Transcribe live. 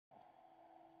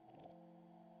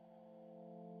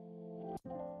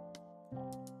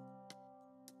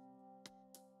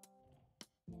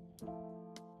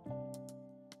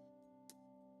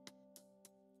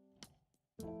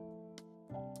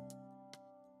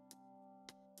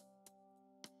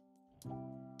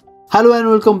Hello and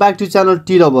welcome back to channel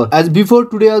T-Lover. As before,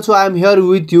 today also I am here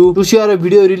with you to share a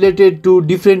video related to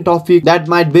different topic that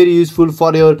might be very useful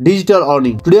for your digital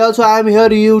earning. Today also I am here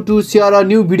to share a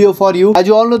new video for you. As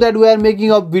you all know that we are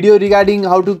making a video regarding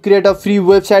how to create a free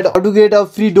website, how to create a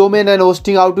free domain and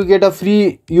hosting, how to get a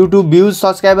free YouTube views,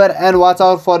 subscriber and watch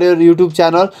hour for your YouTube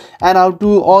channel, and how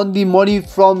to earn the money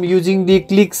from using the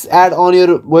clicks ad on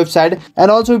your website, and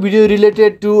also video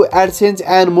related to AdSense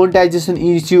and monetization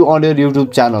issue on your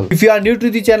YouTube channel. If you are new to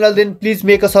the channel, then please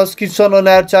make a subscription on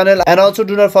our channel, and also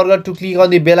do not forget to click on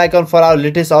the bell icon for our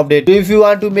latest update. So if you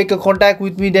want to make a contact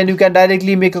with me, then you can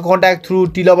directly make a contact through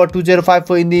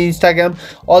tlover2054 in the Instagram.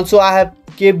 Also I have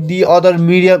kept the other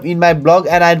medium in my blog,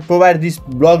 and I'll provide this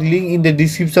blog link in the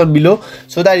description below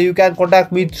so that you can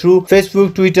contact me through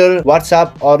Facebook, Twitter,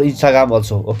 WhatsApp or Instagram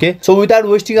also. Okay, so without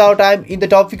wasting our time, in the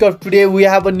topic of today we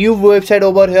have a new website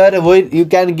over here where you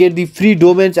can get the free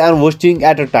domains and hosting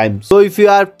at a time. So if you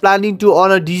are planning to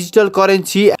earn a digital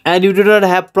currency and you do not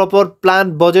have proper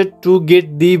planned budget to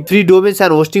get the free domains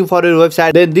and hosting for your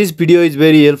website, then this video is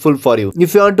very helpful for you.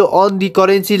 If you want to earn the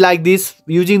currency like this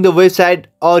using the website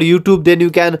or YouTube, then you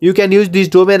can use this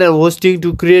domain and hosting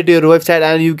to create your website,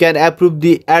 and you can approve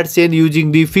the AdSense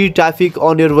using the free traffic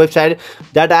on your website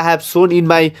that I have shown in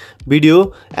my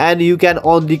video, and you can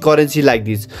earn the currency like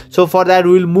this. So for that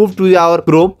we will move to our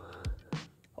Chrome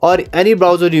or any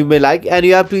browser you may like, and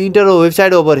you have to enter a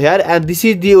website over here, and this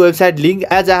is the website link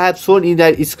as I have shown in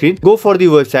that screen. Go for the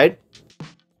website.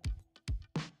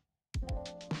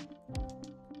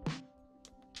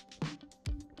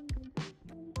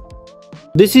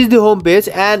 This is the home page,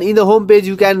 and in the home page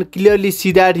you can clearly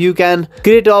see that you can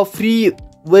create a free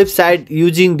website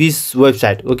using this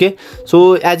website. Okay,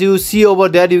 so as you see over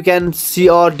there, you can see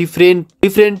our different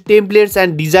templates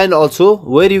and design also,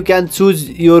 where you can choose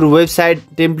your website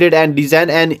template and design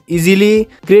and easily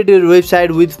create your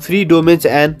website with free domains.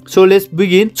 And so let's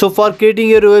begin. So for creating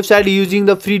your website using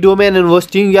the free domain and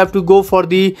hosting, you have to go for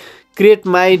the create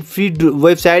my free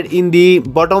website in the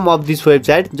bottom of this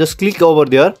website. Just click over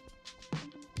there.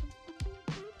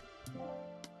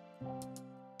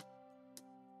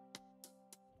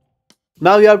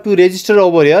 Now you have to register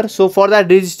over here. So for that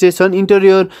registration, enter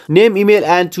your name, email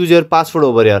and choose your password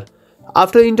over here.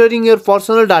 After entering your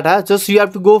personal data, just you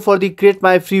have to go for the create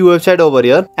my free website over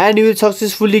here, and you will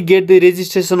successfully get the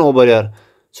registration over here.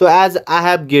 So as I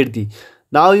have get the,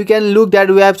 now you can look that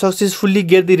we have successfully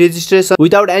get the registration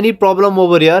without any problem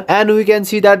over here, and we can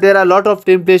see that there are a lot of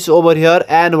templates over here,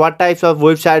 and what types of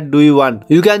website do you want.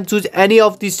 You can choose any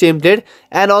of these template,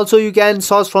 and also you can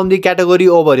search from the category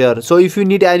over here. So if you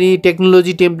need any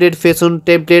technology template, fashion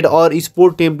template or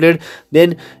sport template,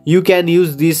 then you can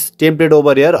use this template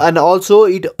over here. And also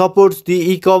it supports the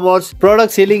e-commerce,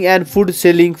 product selling and food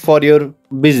selling for your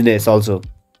business also.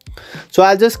 So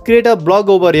I'll just create a blog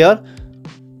over here.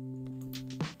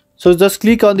 So just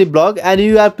click on the blog, and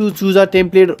you have to choose a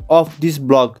template of this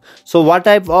blog. So what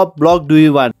type of blog do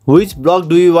you want? Which blog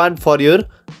do you want for your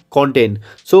content?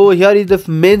 So here is the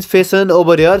men's fashion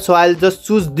over here. So I'll just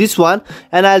choose this one,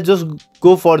 and I'll just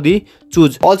go for the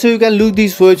choose. Also you can look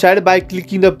this website by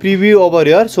clicking the preview over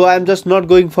here. So I'm just not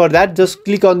going for that. Just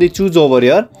click on the choose over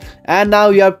here, and now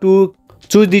you have to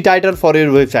choose the title for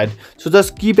your website. So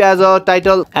just keep as a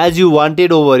title as you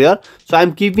wanted over here. So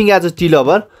I'm keeping as a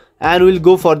T-Lover, and we'll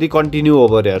go for the continue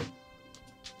over here.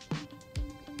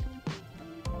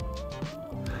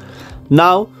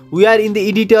 Now we are in the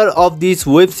editor of this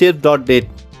webshelf.net.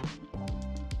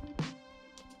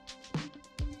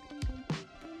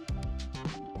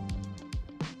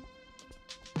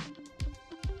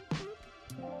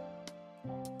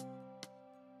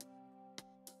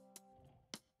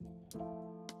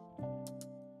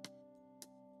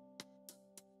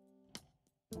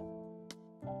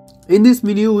 In this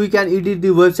menu we can edit the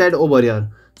website over here.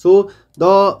 So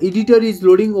the editor is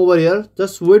loading over here.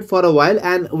 Just wait for a while,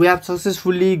 and we have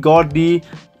successfully got the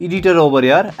editor over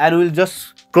here, and we'll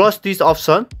just cross this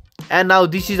option, and now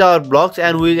this is our blogs,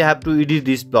 and we have to edit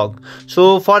this blog.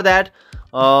 So for that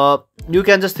you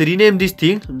can just rename this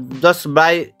thing just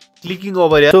by clicking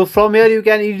over here. So from here you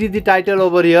can edit the title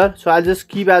over here. So I'll just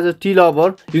keep as a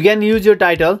T-Lover. You can use your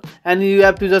title, and you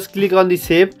have to just click on the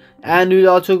save, and we'll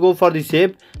also go for the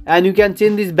save, and you can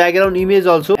change this background image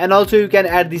also, and also you can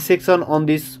add this section on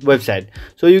this website.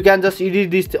 So you can just edit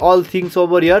this all things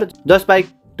over here just by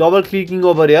double clicking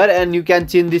over here, and you can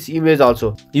change this image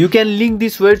also. You can link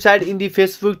this website in the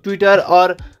Facebook, Twitter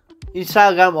or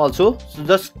Instagram also. So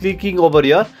just clicking over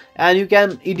here, and you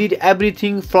can edit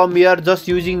everything from here just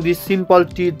using this simple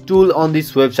tool on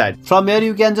this website. From here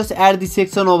you can just add the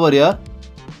section over here,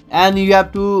 and you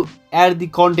have to add the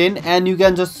content, and you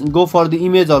can just go for the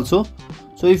image also.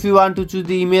 So if you want to choose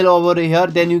the email over here,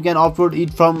 then you can upload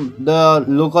it from the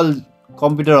local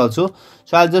computer also.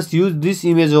 So I'll just use this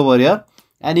image over here,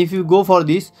 and if you go for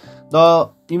this, the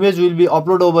image will be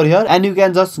uploaded over here, and you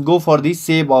can just go for the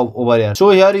save over here. So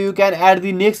here you can add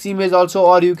the next image also,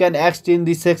 or you can extend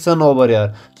the section over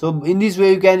here. So in this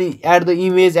way you can add the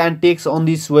image and text on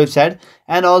this website.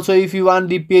 And also if you want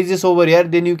the pages over here,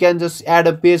 then you can just add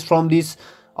a page from this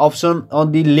option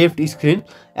on the left screen.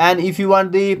 And if you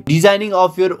want the designing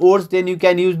of your words, then you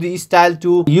can use the style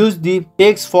to use the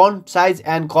text font size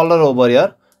and color over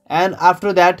here. And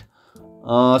after that,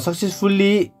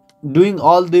 successfully doing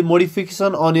all the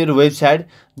modification on your website,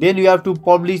 then you have to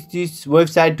publish this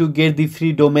website to get the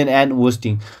free domain and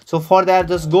hosting. So for that,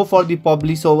 just go for the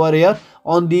publish over here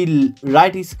on the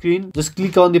right screen. Just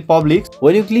click on the publish.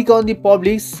 When you click on the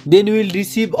publish, then you will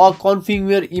receive or confirm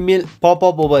your email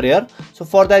pop-up over here. So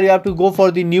for that, you have to go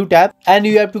for the new tab, and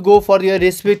you have to go for your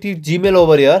respective Gmail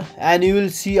over here, and you will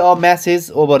see a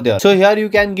message over there. So here you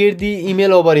can get the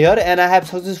email over here, and I have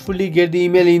successfully get the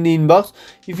email in the inbox.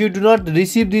 If you do not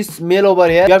receive this mail over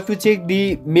here, you have to check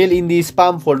the mail in the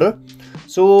spam folder.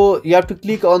 So you have to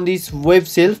click on this web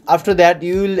shelf. After that,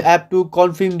 you will have to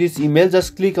confirm this email.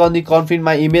 Just click on the confirm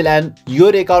my email, and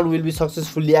your account will be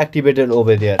successfully activated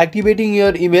over there. Activating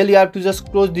your email, you have to just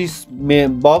close this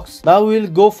box. Now we will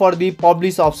go for the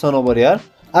publish option over here.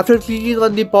 After clicking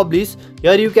on the publish,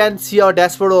 here you can see our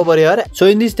dashboard over here. So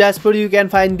in this dashboard, you can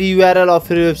find the URL of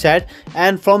your website,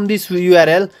 and from this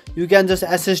URL you can just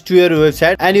access to your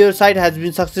website, and your site has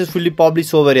been successfully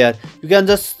published over here. You can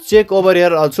just check over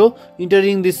here also,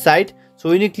 entering this site. So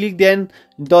when you click, then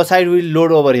the site will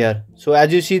load over here. So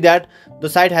as you see that the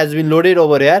site has been loaded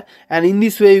over here, and in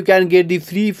this way you can get the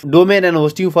free domain and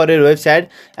hosting for your website.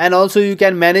 And also you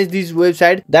can manage this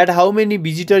website, that how many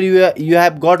visitors you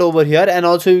have got over here, and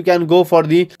also you can go for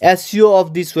the SEO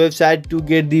of this website to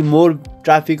get the more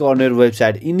traffic on your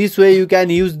website. In this way you can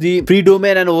use the free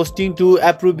domain and hosting to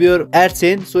approve your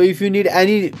AdSense. So if you need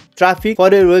any traffic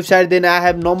for your website, then I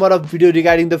have number of video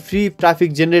regarding the free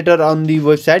traffic generator on the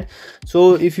website.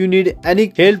 So if you need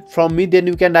any help from me, then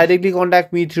you can directly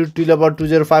contact me through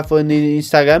tilabar2054 on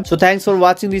Instagram. So thanks for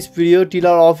watching this video. Till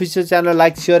our official channel,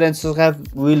 like, share and subscribe.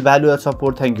 We will value your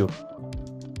support. Thank you.